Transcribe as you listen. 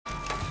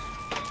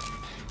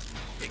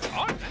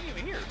Oh, I didn't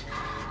even hear.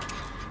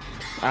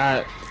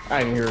 I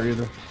didn't hear her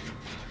either.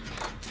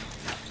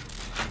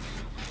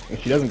 And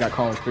she doesn't got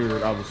calm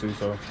spirit, obviously,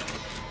 so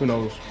who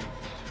knows?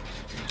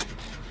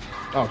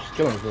 Oh, she's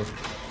killing herself.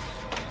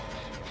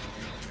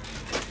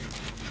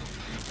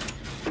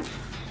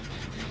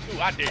 Ooh,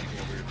 I dare you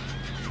over here.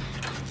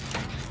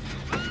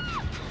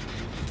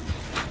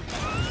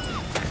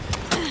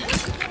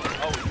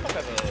 Oh, you must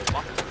have a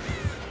locker.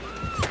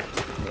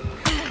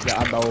 Yeah, I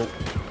know.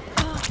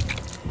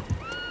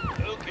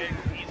 Okay,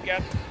 he's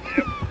got.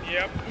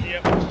 Yep.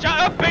 Shut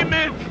up,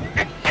 Bateman!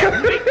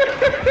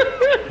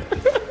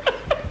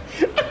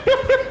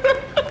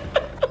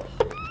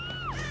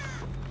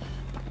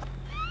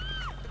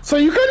 So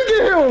you couldn't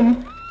get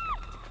him!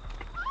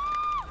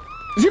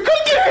 You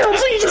couldn't get him,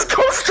 so you just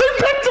go straight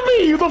back to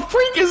me! The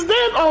freak is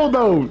dead! Oh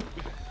no!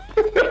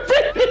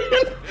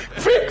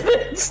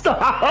 Figment,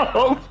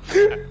 stop!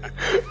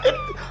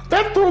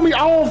 That threw me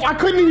off! I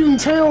couldn't even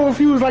tell if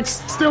he was like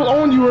still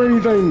on you or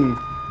anything!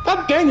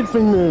 God dang it,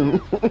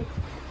 Figment!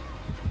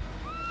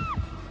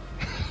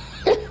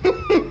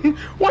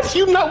 Why do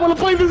you not want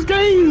to play this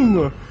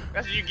game?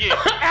 That's what you get.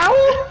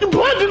 Ow! You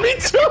blinded me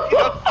too!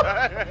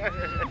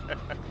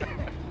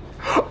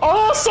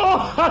 Oh,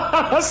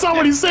 I saw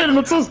what he said in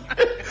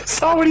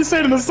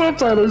the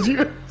subtitles.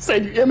 You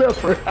said you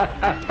MF.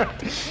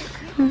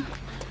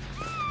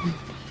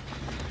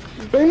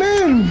 Hey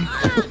man,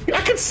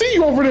 I can see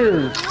you over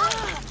there.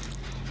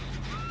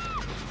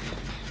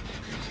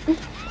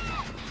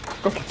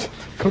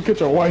 Go get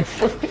your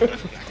wife. I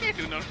can't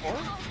do nothing for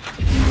her.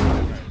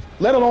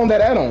 Let alone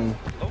that add-on.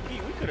 Okay,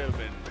 we could have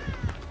been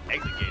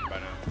exit gated by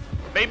now.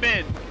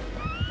 Bateman!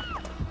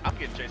 I'm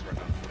getting chased right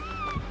now.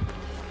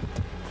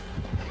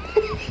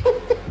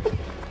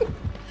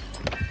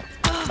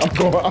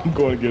 I'm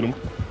going to get him.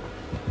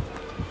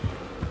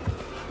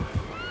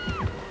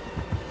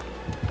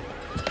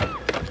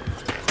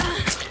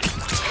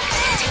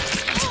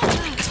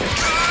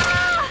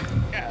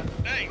 God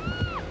dang.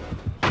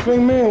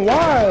 Thing man,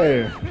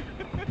 why?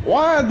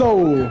 Why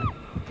though?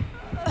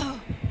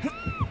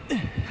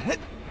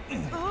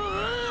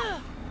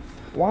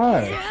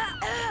 Why?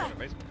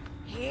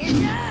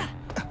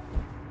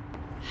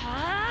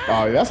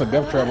 Oh, yeah, that's a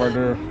death trap right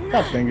there.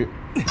 God dang it.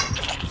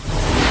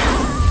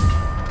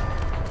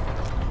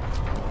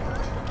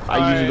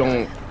 I usually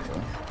don't.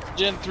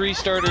 Gen 3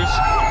 starters.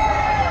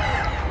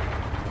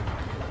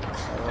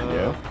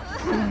 Yeah.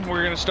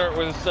 We're gonna start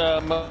with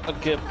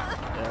Mudkip.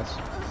 Yes.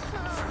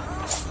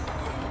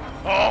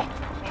 Oh!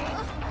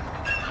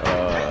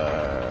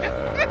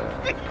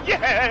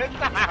 Yes!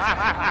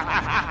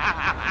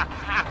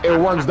 It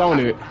works, don't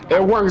it?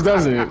 It works,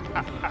 doesn't it?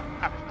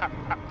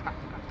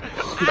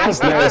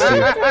 That's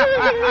nasty.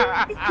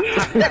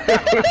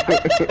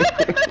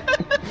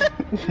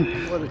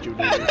 What did you do?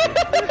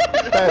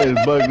 That is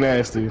bug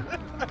nasty.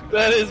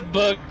 That is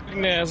bug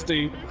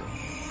nasty.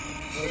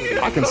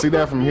 I can see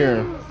that from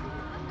here.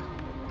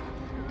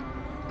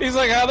 He's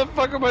like, how the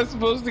fuck am I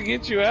supposed to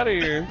get you out of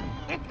here?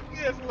 Yeah,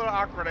 it's a little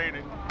awkward, ain't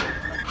it?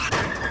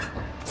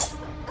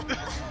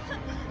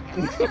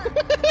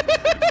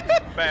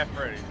 Bad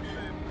Freddy.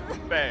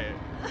 Bad.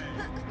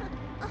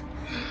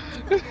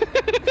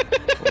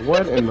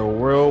 What in the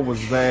world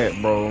was that,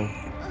 bro?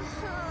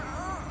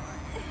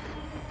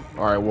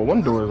 Alright, well,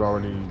 one door is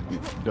already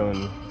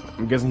done.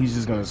 I'm guessing he's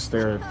just gonna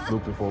stare at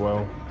Lupin for a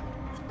while.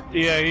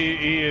 Yeah,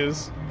 he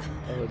is.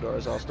 Other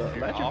doors all stuff.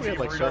 Imagine Off we had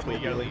you like hurry up, circle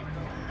you gotta healing.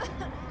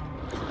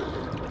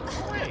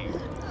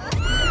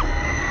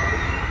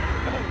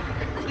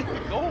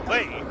 leave. Go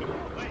away.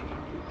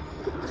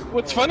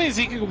 What's funny is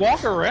he can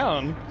walk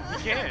around. You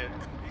can.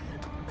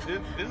 This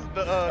is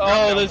the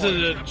Oh, drop-down this point.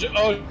 is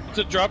it's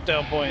a drop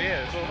down point.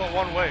 Yeah, so it's on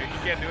one way. You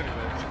can't do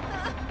anything.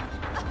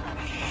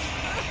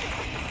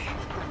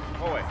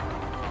 Oh wait.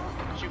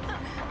 Shoot.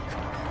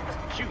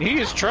 Shoot. He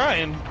is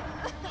trying.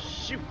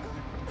 Shoot.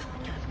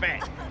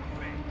 Bang.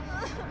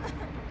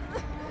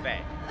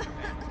 Bang.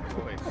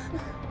 Oh wait.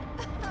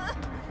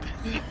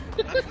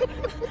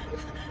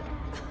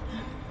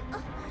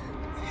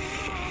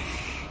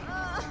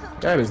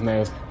 That is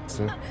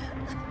nasty.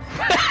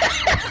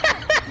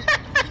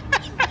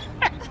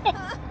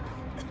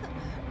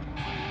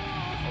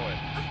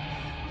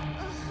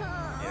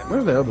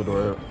 Where's the other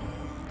door at?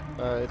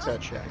 It's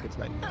that shack. It's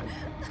 99.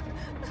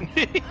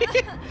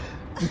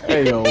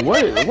 Hey yo,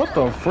 what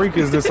the freak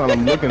is this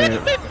I'm looking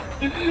at?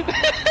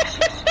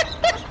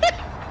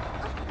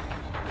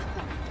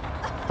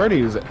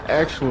 Freddy is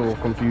actual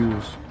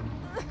confused.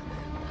 I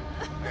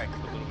gotta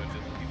keep a little bit of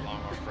distance. Keep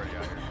long arm Freddy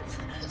out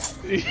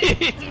here.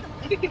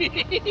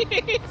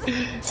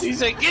 He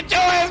said, "Get your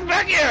ass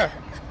back here!"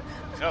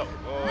 No,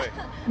 go away.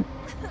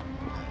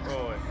 Go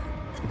away.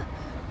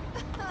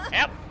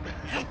 Help!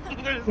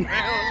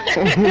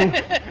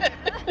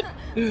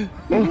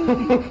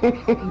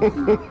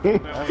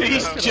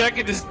 He's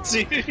checking to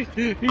see.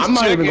 He's I'm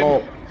not checking.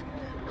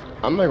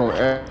 I'm not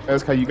gonna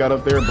ask how you got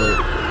up there, but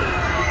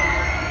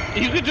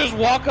You could just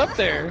walk up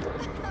there.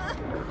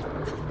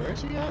 Where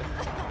is he at?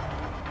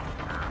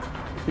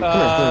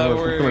 come here.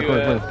 Where are you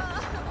at?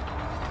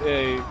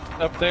 Hey,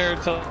 Up there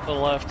to the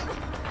left.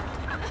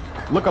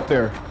 Look up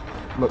there.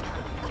 Look.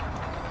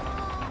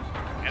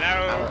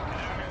 Hello.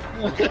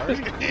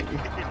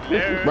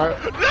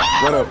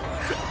 Right up.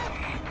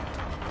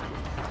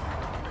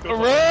 Run!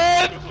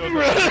 Run!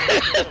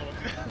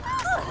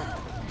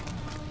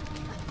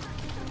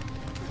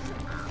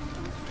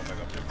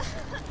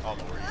 Oh,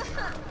 no worries.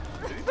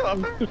 Is he still up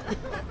there?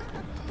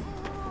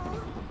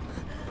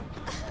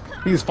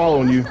 He's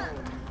following you.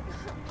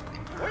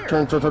 Where?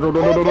 Turn.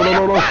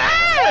 No.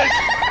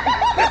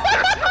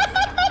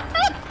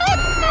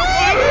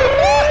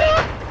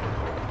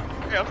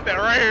 Yeah, I'm standing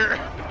right here.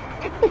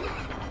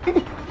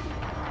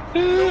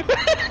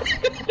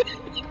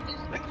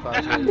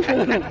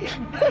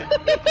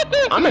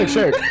 I'm in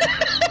check.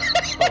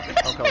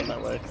 I'm coming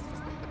that way.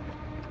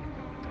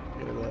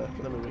 Here,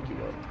 let me wake you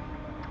up.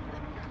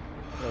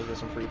 I'll get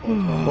some free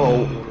points.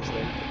 Whoa.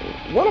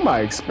 What am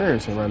I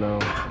experiencing right now?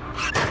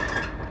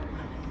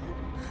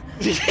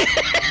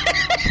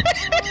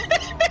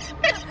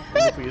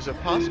 Is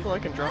it possible I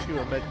can drop you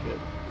a med kit?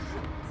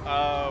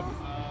 No.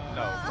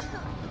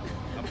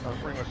 I'm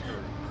pretty much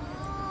sure.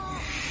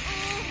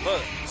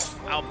 Look,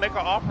 I'll make an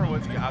offer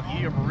with you. I'll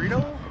give you a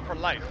burrito for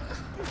life.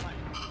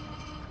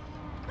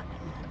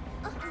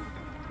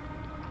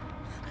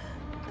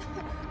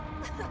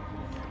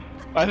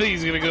 I think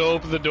he's gonna go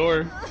open the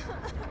door.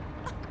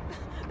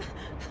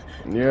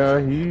 Yeah,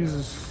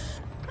 he's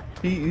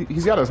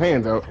got his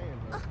hands out.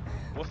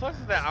 What sucks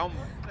is that I'm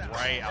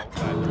right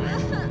outside the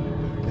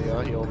ring.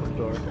 Yeah, he opened the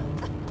door.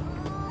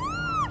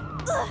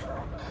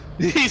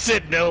 He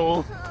said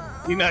no.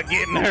 You're not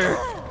getting her.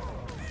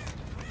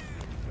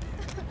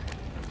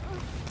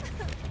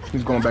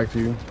 He's going back to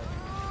you.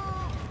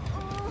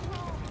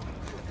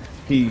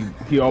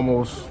 He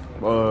almost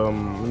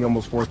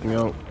forced me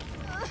out.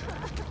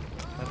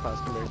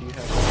 Come here, do you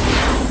have?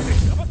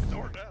 How about the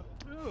door down?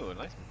 Ooh,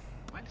 nice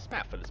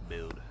map for this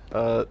build.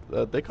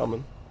 They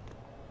coming.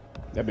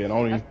 That be an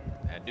Oni.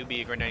 That do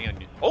be a grenade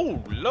on you.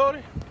 Oh,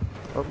 lordy.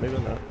 Oh, maybe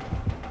not.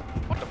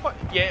 What the fuck?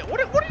 Yeah, what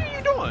are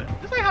you doing?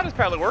 This ain't how this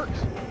pallet works.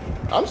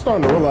 I'm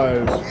starting to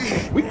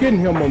realize we getting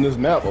him on this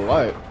map a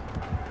lot.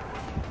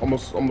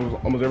 Almost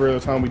every other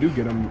time we do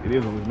get him, it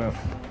is on this map.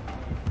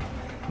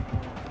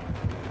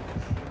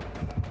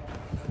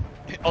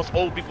 Us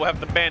old people have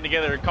to band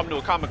together and come to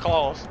a common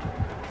cause.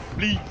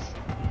 Please.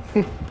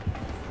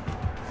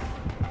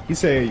 He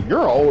said,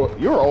 "You're an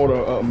old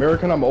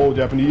American. I'm an old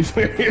Japanese."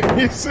 He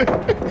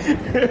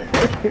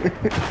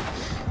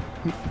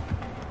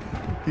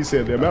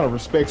said, "The amount of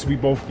respects we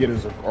both get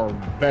are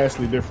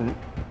vastly different."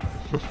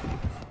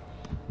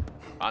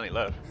 Finally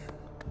left.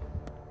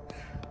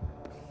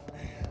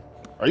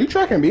 Are you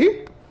tracking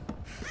me?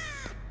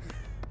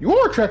 You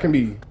are tracking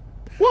me.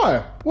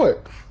 Why?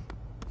 What?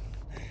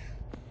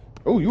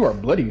 Oh, you are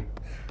bloody.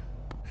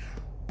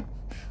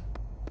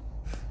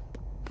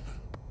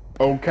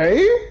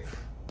 Okay.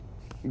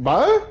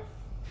 Bye.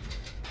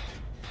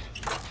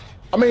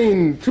 I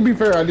mean, to be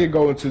fair, I did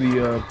go into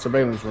the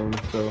surveillance room,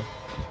 so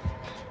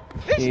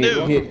This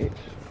dude. he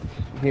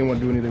didn't want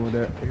to do anything with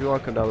that. If you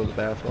want to come down to the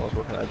bathroom, I was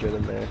working on Jen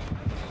in there.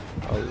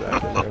 I'll be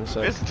back in there in a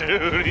sec. This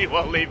dude, he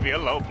won't leave me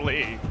alone,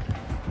 please.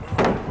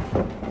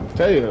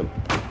 Tell you,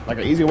 like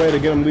an easy way to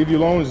get him to leave you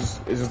alone is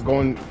just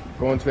going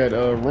to that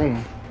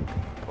room.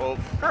 Well,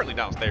 currently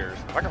downstairs.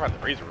 If I can find the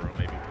freezer room,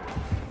 maybe.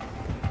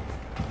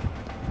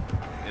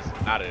 It's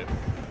not it.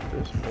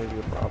 This may be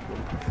a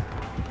problem.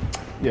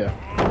 Yeah.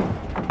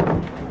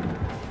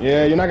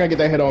 Yeah, you're not gonna get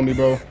that hit on me,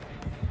 bro.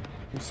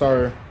 I'm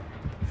sorry.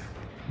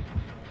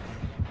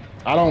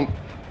 I don't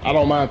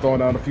mind throwing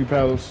down a few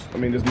pallets. I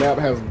mean, this map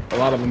has a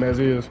lot of them as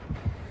is.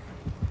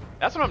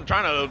 That's what I'm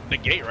trying to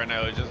negate right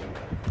now, is just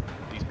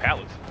these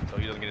pallets, so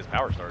he doesn't get his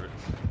power started.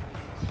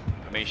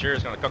 I mean, sure,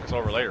 it's gonna cook us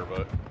over later,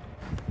 but...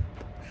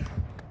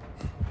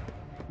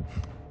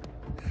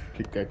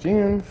 Kick that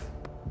in.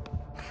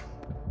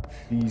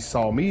 He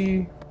saw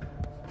me.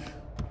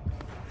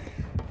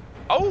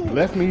 Oh!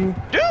 Left me.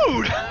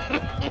 Dude!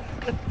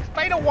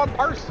 Stay to one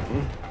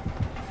person.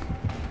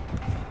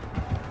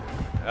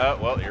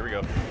 Well, here we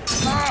go.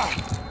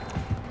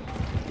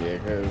 Yeah,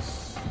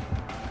 cause.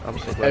 I'm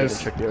so glad I didn't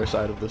check the other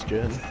side of this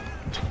gen.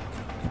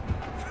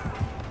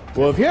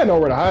 Well, if he had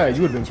nowhere to hide,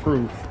 you would have been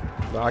screwed.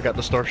 No, I got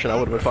distortion. I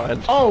would have been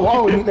fine.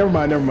 Oh, never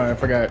mind.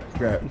 Forgot.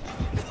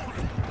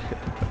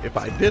 If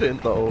I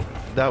didn't, though,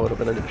 that would have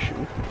been an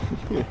issue.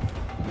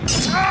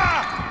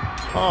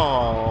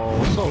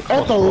 Oh, so close.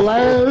 At the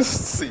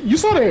last, you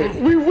saw that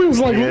we was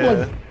like, Yeah.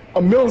 like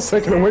a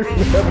millisecond away from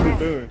having it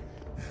done.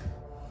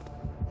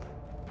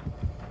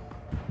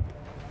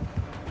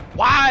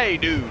 Why,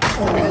 dude?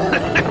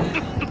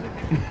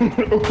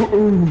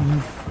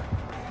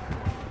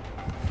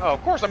 Oh,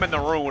 of course I'm in the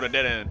room with a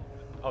dead end.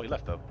 Oh, he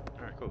left though.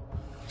 Alright, cool.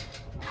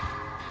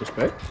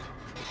 Respect.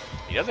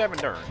 He does have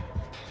endurance.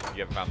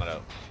 You haven't found that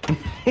out.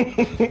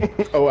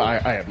 Oh, I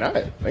have not.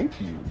 Thank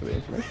you for the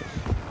information.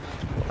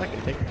 Well, I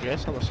can take a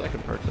guess on the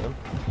second perk then.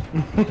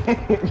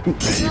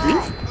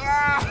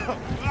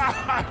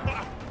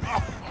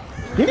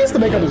 He needs to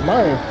make up his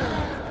mind.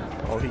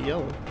 Oh, he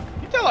yelling.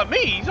 telling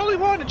me? He's the only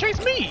one to chase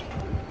me.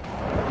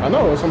 I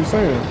know, that's what I'm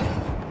saying.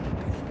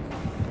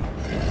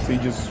 So he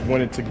just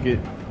wanted to get...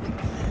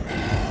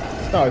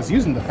 No, he's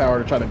using the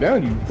power to try to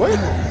down you. What?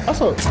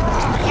 That's a...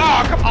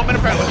 Oh, come on, I'm in a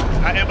pellet.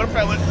 I am in a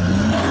pellet.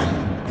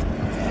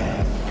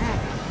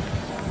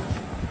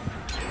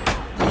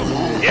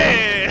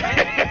 Yeah!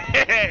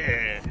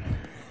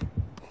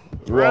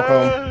 You're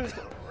welcome.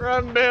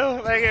 Run, Bill.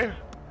 Thank you.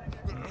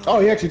 Oh,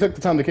 he actually took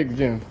the time to kick the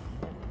gym.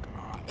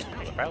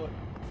 Pellet.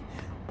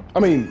 I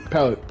mean,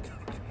 pallet.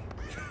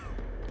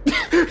 he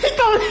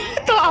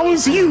thought I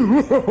was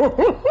you.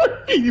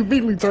 He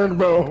immediately turned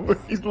about.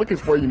 He's looking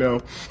for you now.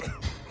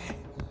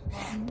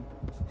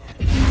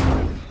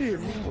 Here,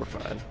 we're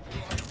fine.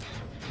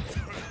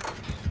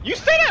 You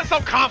say that so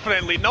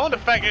confidently, knowing the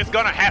fact it's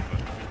gonna happen.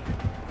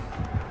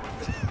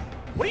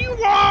 What do you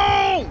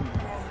want?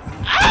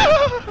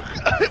 Ah!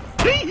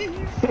 Please.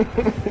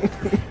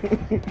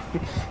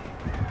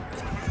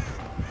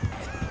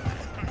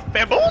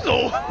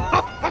 Bamboozle.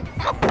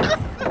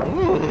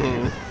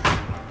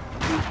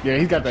 Yeah,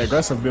 he's got that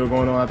aggressive build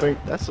going on, I think.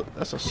 That's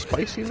a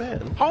spicy man.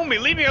 Homie,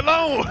 leave me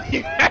alone.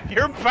 You have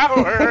your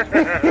power.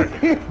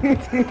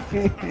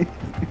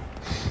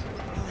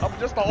 I'm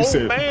just an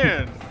old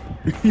man.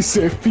 He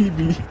said,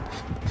 Phoebe.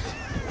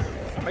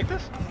 I make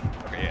this?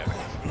 Okay, yeah, I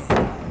make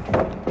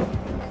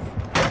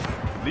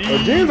this.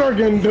 Our games are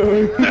getting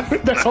done.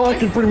 That's all I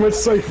can pretty much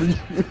say for you.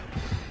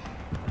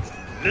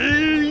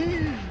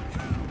 Leave.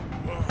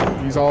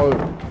 He's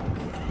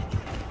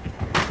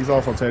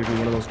also technically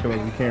one of those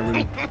killers you can't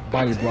really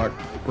body block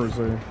per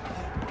se.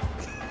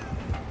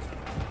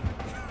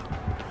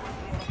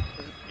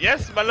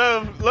 Yes, my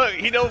love. Look,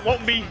 he don't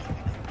want me.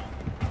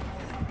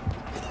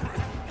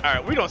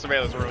 Alright, we doing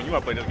surveillance room. You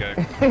wanna play this game?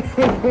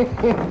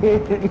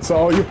 It's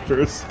all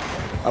yours.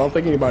 I don't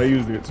think anybody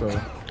used it, so.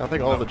 I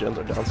think all the gens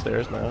are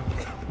downstairs now.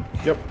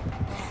 Yep.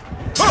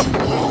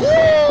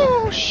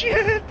 Oh,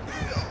 shit!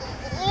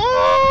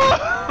 Oh.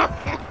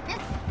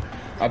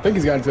 I think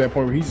he's gotten to that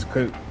point where he's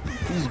gonna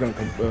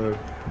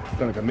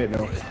commit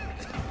now.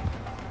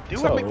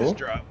 Do I make this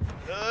drop?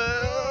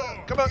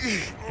 Come on.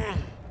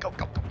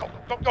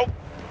 Go.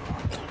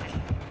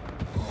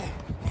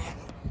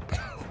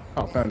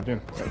 Oh, found it, Jim.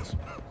 Thanks.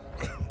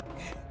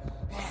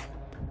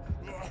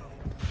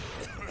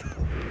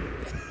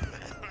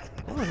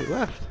 Oh, he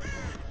left.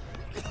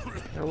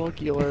 Hello,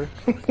 Keeler.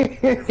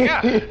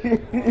 Yeah.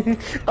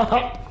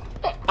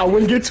 I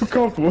wouldn't get too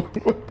comfortable.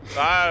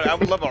 I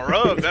would love a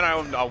rub, then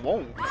I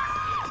won't.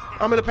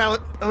 I'm in a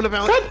pallet.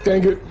 God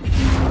dang it.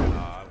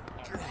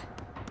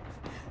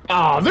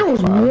 There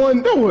was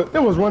one.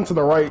 There was one to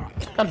the right.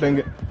 God dang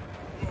it.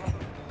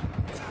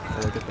 Oh,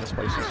 look at that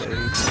spicy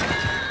save.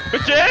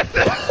 Bitches!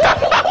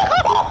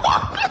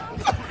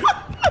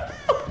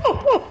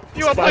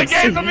 You wanna play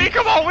games with me?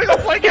 Come on, we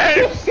gonna play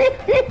games!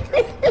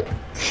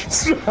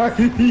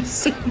 Spicy.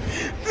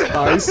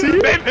 Spicy?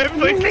 Baby,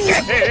 play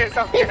games!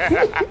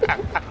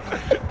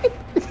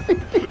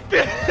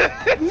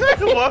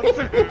 Walk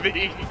through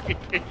me.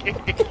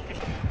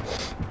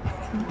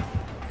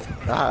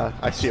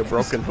 I see a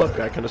broken hook.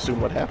 I can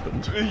assume what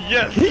happened.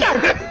 Yes!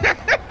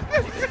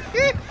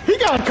 He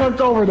got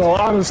cooked over though,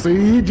 honestly.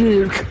 He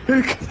did.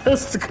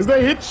 Because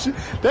they hit.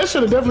 That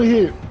should have definitely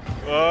hit.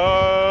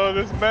 Oh,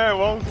 this man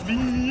wants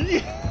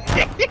me.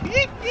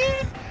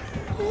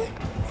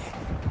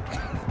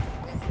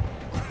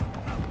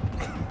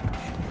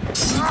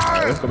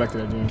 Alright, let's go back to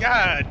that game.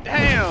 God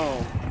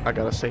damn! I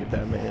gotta save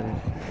that man.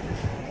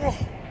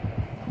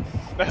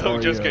 That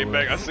hook just came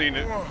well. back, I seen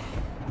it.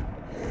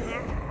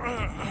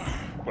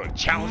 Wanna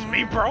challenge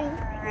me, bro?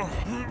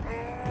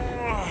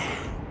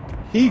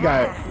 He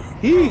got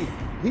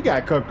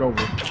cooked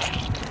over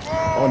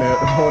on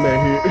that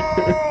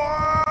hit.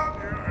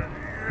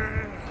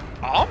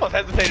 I almost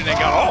hesitated and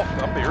got off.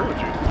 I'm being real with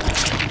you.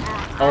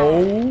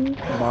 Oh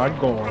my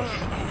gosh.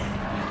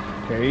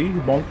 Okay, he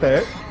bumped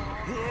that.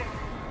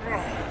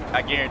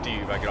 I guarantee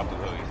you, if I get off the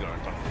hook, he's gonna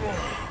turn.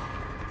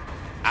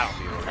 I don't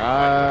feel it.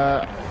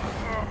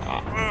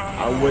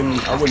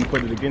 I wouldn't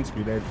put it against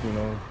me that that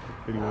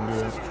he wouldn't do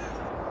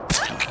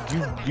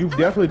that. You've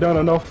definitely done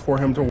enough for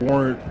him to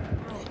warrant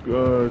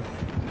to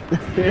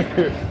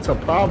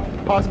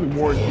possibly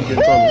warrant you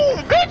getting something. Ooh,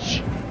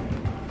 bitch!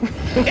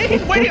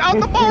 He's waiting out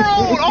the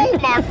barrel! Oh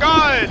my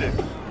god!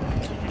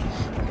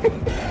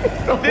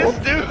 This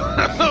dude!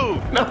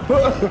 No.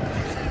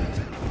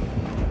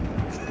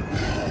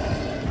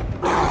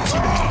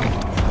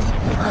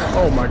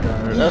 Oh my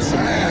god,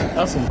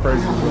 that's some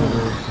crazy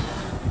stuff.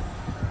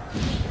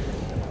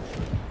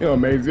 You know,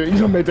 amazing.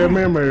 You made that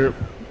man mad.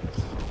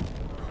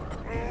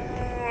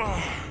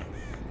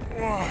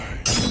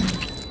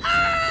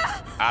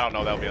 I don't know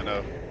if that'll be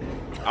enough.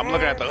 I'm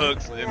looking at the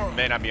hooks. It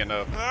may not be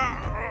enough.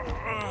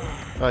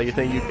 You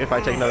think if I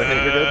take another hit,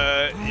 you're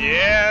good?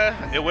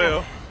 Yeah, it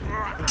will.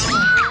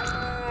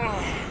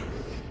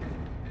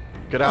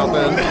 Get out,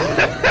 then.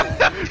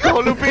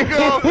 Go,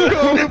 Lupico!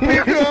 Go,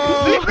 Lupico!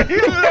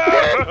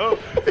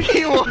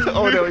 He won't.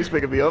 Oh no, he's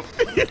picking me up.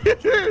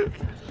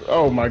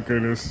 Oh my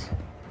goodness.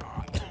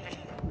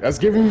 That's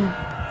giving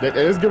that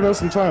is giving us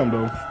some time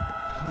though.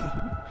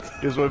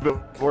 Gives me a bit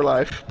more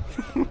life.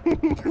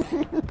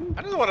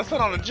 I just want to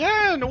sit on the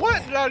gen.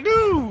 What did I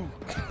do?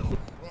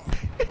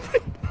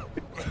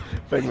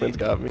 Figman's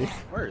got me.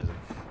 Where is it?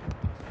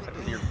 I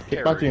just hear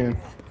Get back in.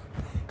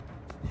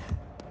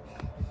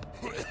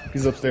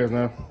 He's upstairs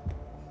now.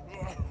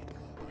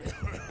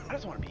 I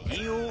just want to be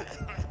healed.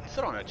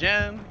 Sit on a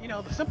gen. You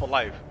know, the simple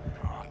life.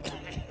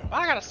 But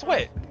I gotta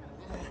sweat.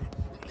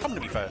 Come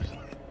to me fast.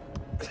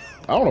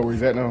 I don't know where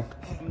he's at now.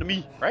 Come to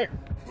me. Right here.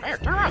 Right here.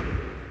 Turn around.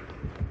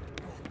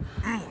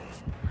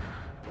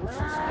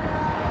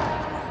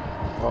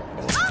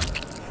 Uh-oh.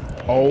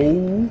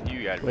 Oh.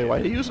 You gotta Wait, why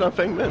are you using on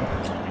Figman?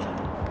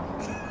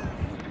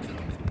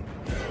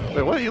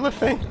 Wait, what? You left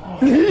Fang?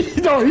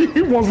 No,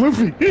 he wants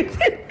Luffy. This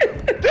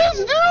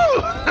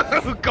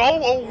dude!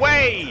 Go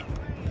away!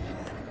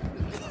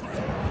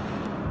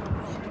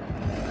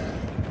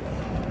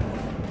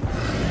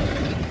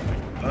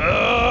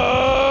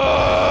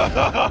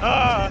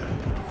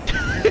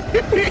 He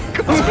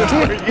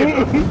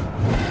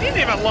didn't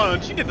even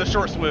lunge. He did the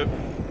short swim.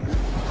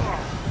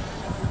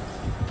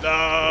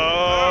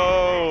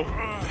 No.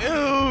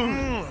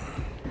 Ew.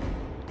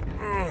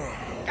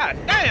 God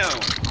damn.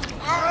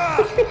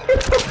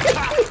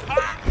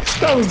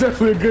 That was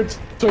definitely a good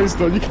choice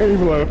though. You can't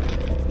even lie.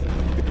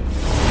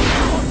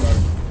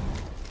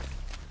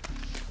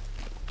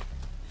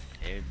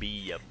 It'd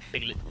be a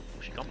piglet.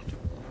 Where's she coming to?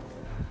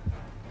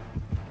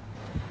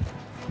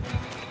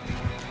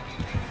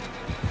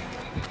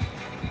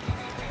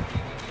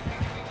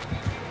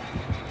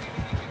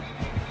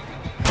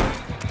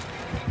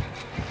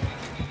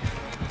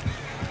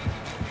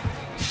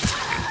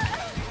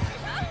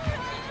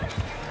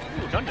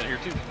 Dungeon here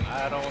too.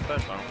 I don't want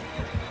that phone.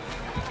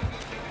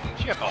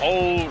 She got the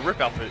whole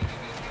Rick outfit.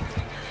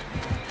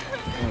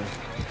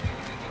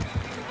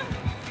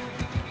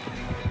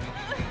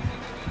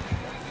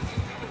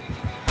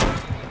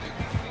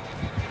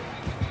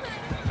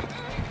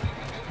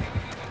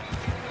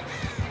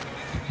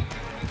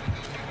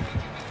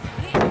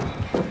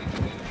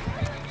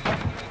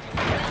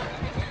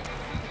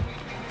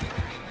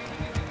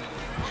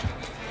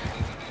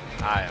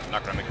 I am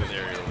not gonna make this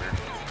area over here.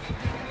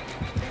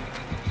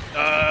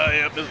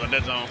 Yep, this is a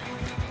dead zone.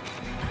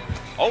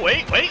 Oh,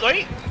 wait.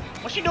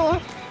 What's she doing?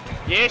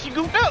 Yeah, she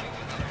goofed up.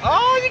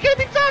 Oh, you gave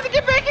me time to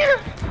get back here.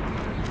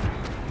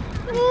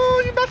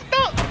 Oh, you messed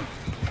up.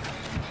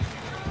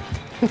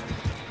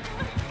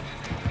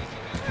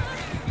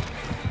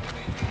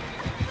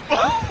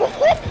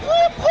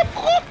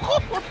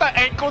 The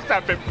ankles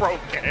have been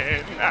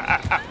broken.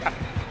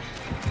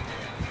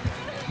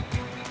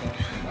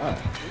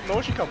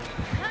 No, she coming.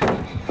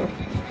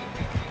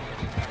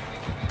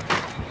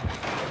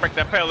 Break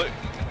that pellet.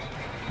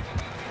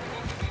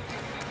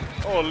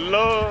 Oh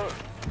Lord,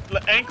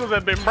 the ankles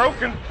have been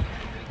broken.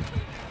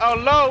 Oh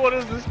Lord, what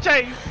is this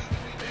chase?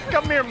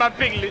 Come here, my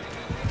piglet,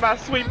 my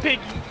sweet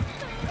piggy.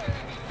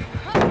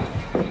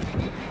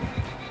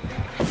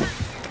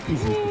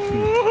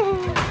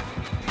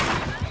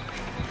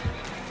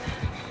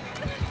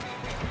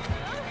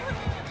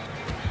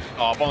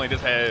 Oh, if only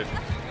this had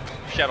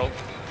Shadow.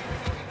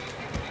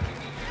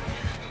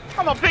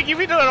 Come on, Piggy,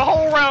 we doing a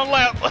whole round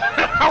lap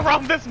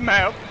around this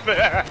map.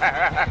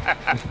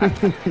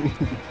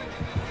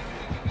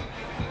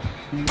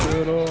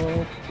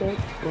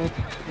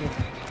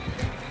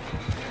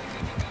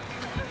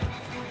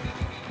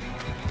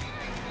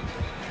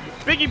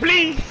 Piggy,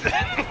 please!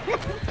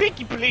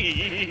 Piggy,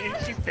 please!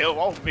 She still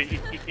wants me.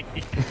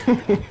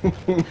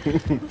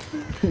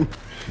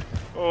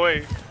 Oh,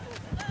 wait.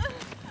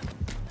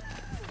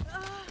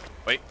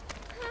 Wait.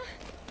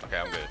 Okay,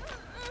 I'm good.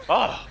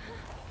 Oh!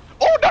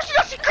 Oh, no,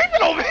 she's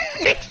creeping over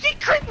me! She's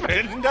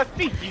creeping! I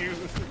see you!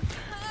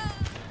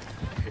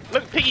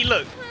 Look, Piggy,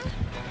 look!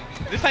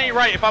 This ain't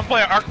right if I'm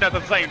playing Arkneth at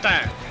the same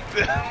time.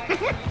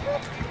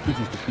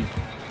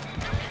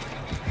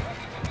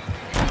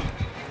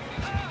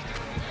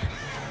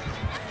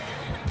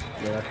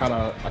 Yeah,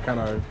 I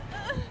kinda,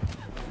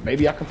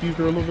 maybe I confused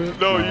her a little bit.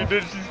 No, you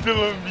did. She's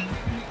still on me.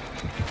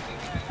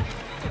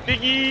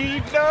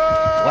 Piggy, no!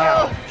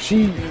 Wow,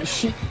 she.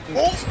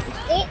 Oh,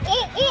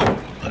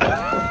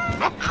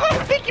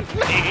 Piggy,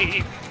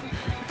 please!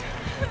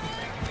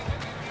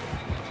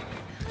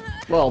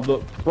 Well, the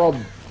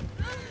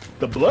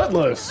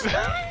bloodlust.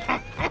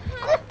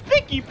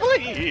 Piggy,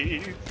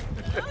 please!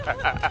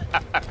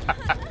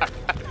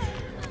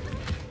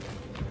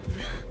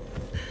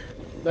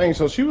 Dang,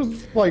 so she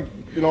was like,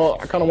 you know,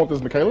 I kind of want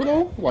this Michaela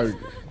though. Like,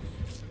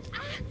 I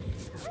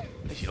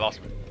think she lost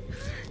me.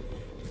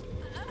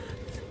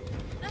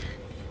 Yeah,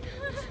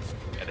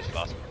 I think she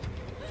lost me.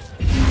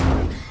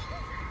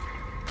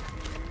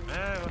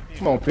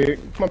 come on, Pig.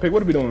 Come on, Pig.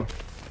 What are we doing?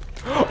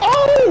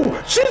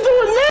 Oh, she's doing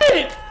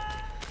that.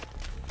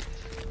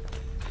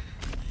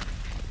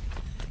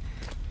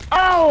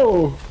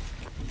 Oh.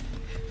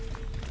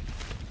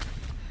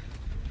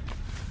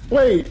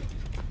 Wait.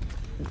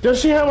 Does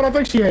she have what I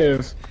think she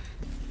has?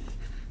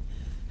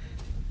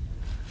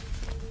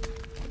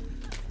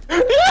 Yeah,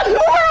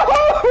 we're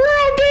all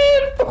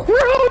dead!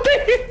 We're all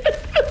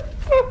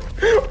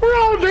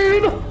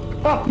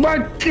Oh my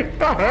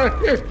god!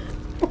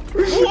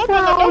 Who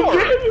opened the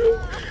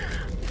door?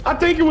 I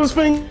think it was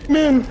Feng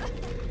Min.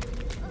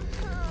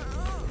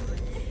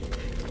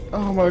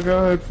 Oh my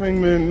god,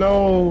 Feng Min,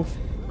 no.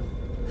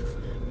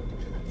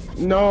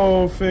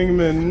 No, Feng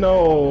Min,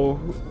 no.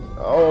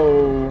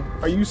 Oh,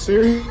 are you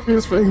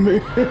serious, Feng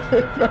Min?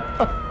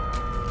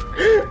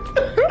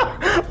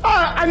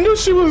 I knew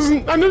she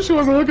wasn't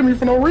looking at me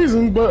for no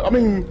reason, but I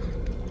mean,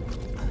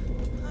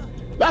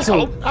 that's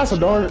a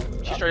darn.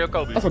 She's straight up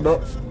Kobe.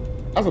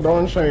 That's a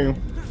darn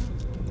shame.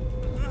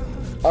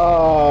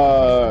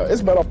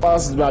 It's better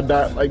bosses about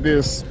that like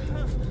this.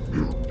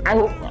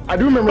 I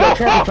do remember that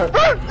traffic time.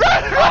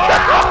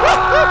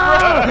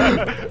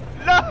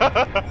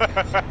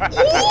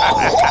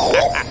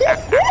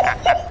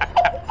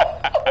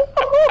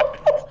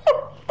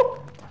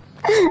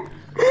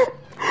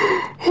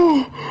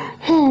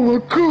 Oh my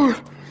god!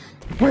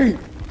 Wait.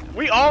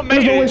 We all made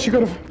There's no way it. she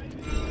could have.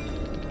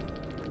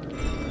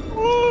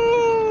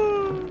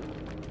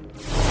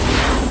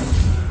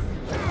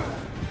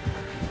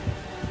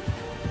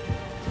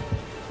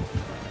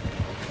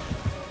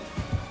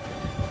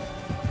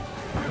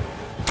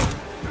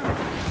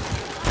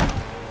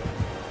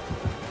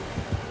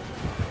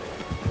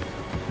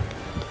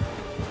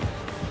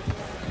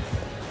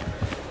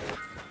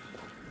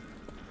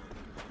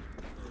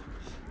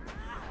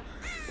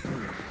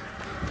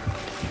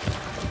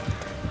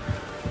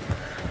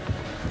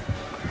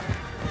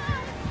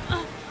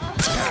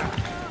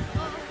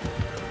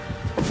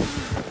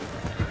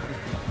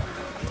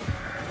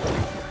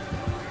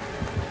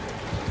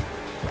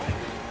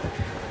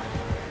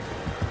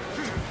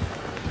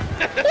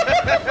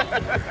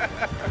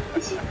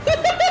 Is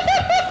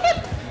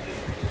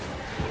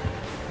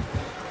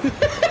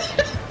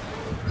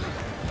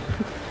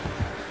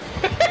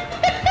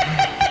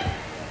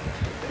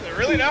it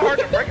really that hard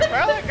to break a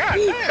pallet? God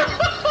damn.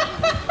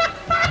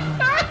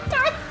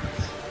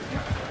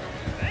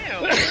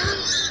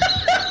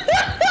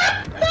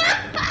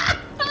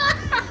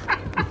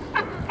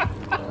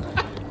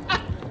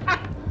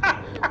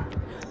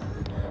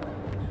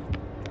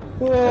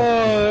 Oh,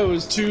 that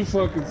was too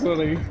fucking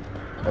funny.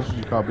 That's what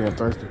you call being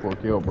thirsty for a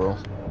kill, bro.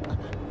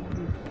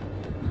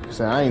 You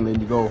say I ain't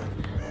letting you go.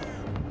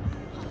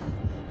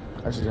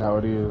 That's just how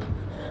it is.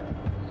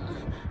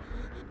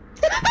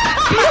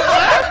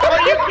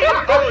 Are you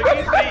kidding? Oh,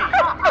 you see.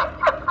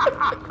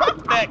 Fuck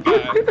that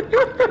guy.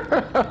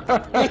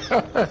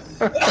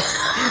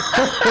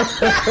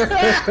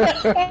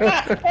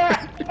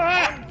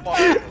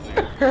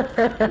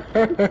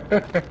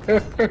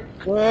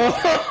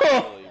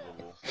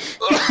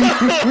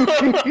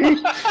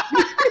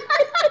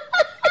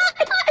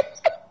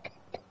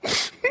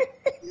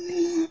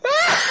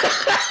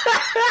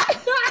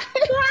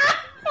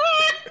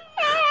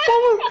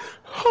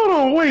 Hold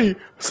on, wait.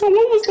 So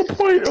what was the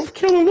point of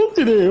killing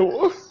Luffy then? You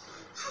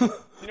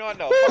know what?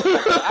 No.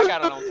 I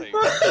got it on tape.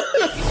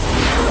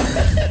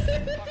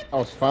 I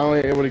was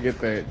finally able to get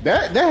that.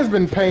 That has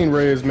been pain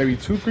raised maybe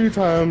 2-3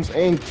 times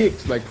and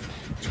kicked like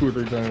 2 or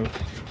 3 times.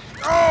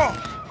 Oh!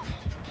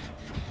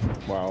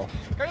 Wow.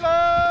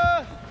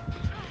 Kayla!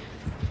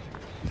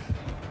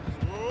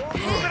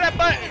 Look at that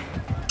button!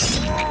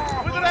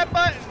 Look at that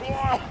button!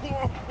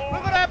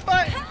 Look at that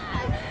button!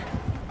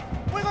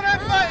 Wiggle that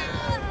button!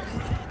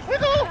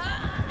 Wiggle!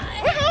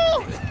 Wiggle!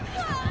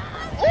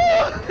 Ooh!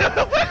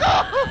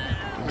 Wiggle!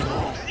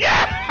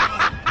 Yeah!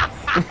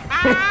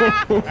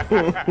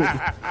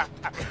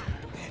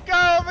 Go,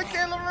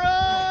 Michaela,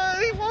 run!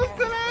 He wants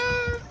to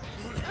last!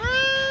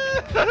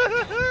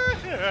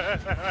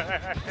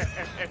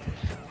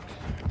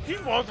 He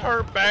wants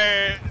her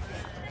bad.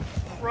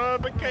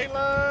 Run,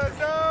 Michaela,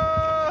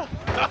 no!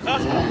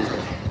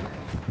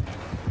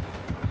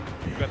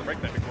 You got to break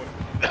that big boy.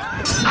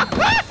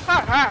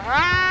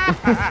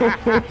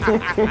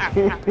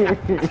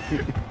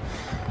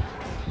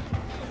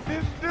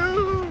 This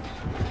dude.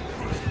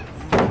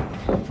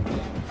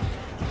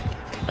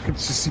 I could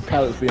just see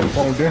pallets being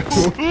thrown down.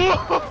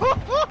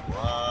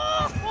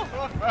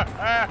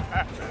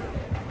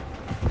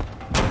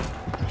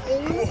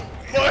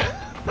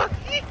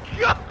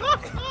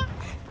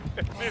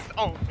 It's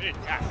on me.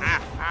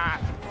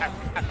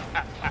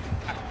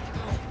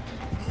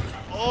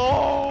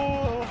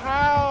 Oh,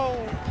 how?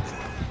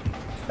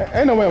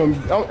 Ain't no way I'm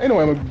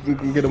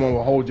gonna get him on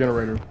a whole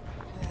generator.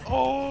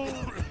 Oh,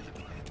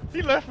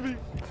 he left me.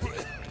 You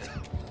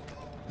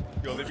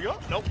gonna leave me go?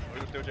 Nope,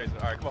 we're still chasing.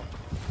 All right, come on.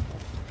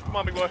 Come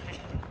on, big boy.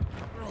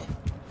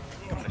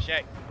 Come on,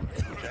 Shaq.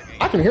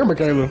 I can hear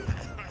Michaela.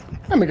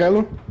 Hey,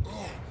 Michaela.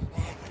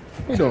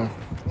 What you doing?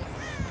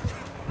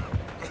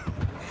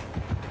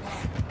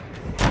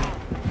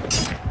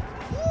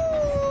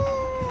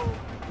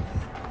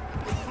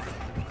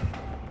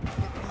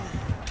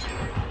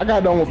 I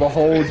got done with the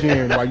whole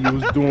gen while you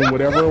was doing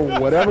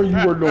whatever you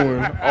were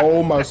doing.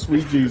 Oh my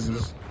sweet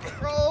Jesus.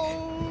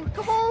 Bro,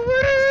 come on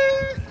with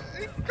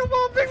it. Come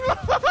on, big boy.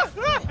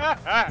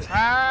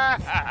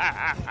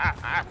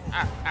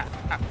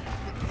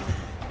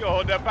 You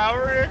hold that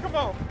power here. Come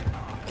on.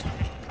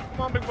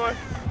 Come on, big boy.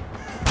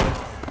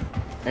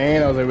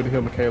 And I was able to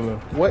heal Michaela.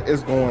 What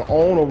is going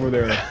on over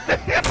there?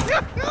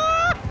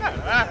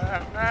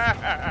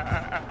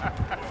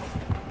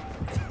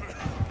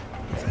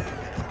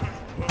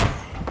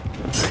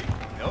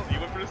 Nope, you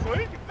went for the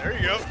swing? There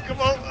you go.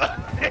 Come on.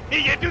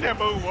 You do that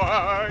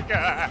moonwalk.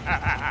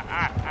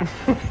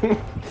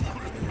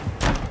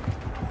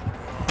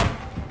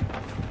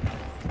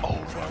 Oh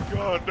my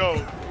god, no.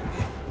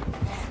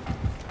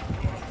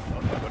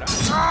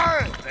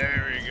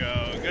 There we go.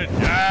 Good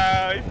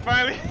job. He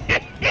finally.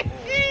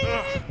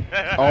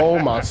 Oh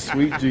my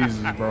sweet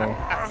Jesus, bro.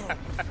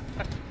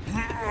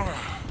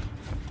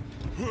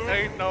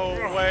 Ain't no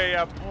way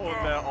I pulled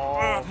that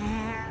off.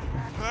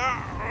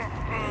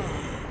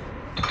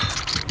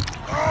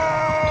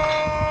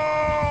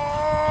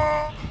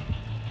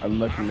 I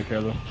love you,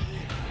 Michaela.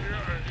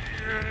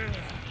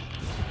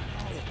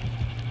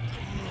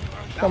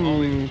 Not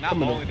only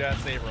did I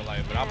save her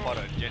life, but I bought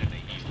a jet and a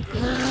heat.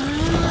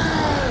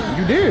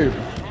 You did.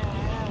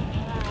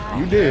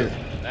 You did.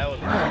 That was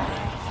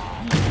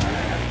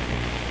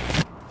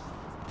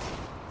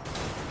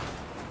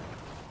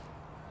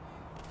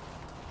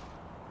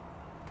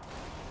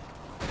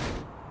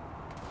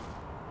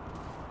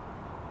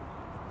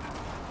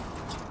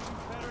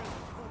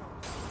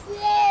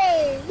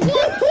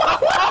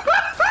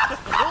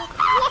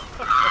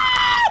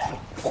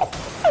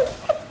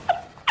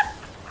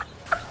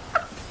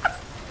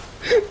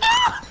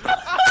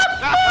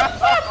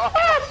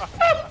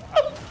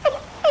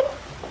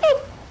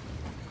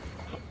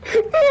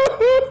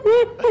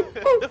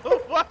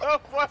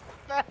What's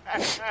that?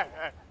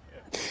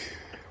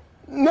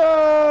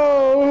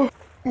 No.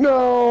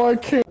 No, I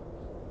can't.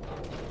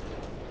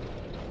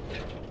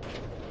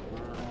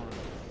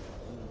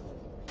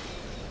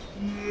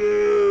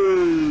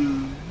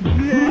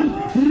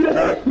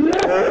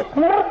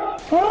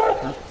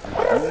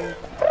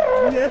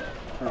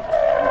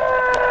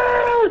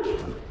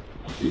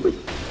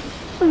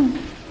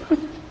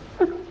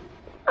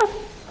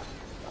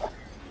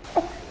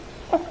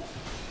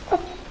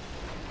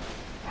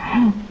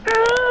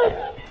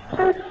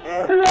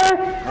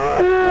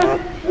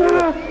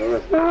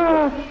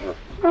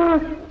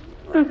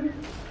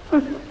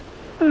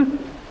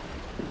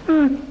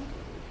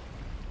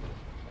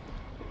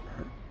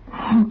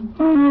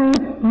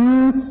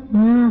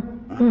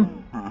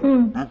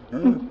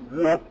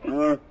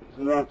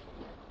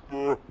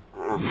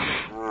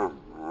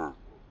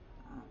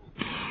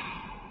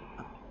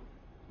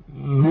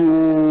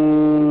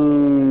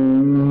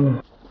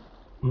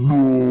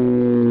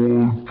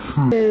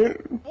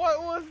 What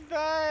was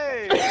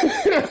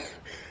that?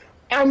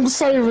 I'm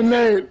saving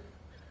that.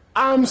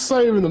 I'm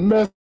saving the mess.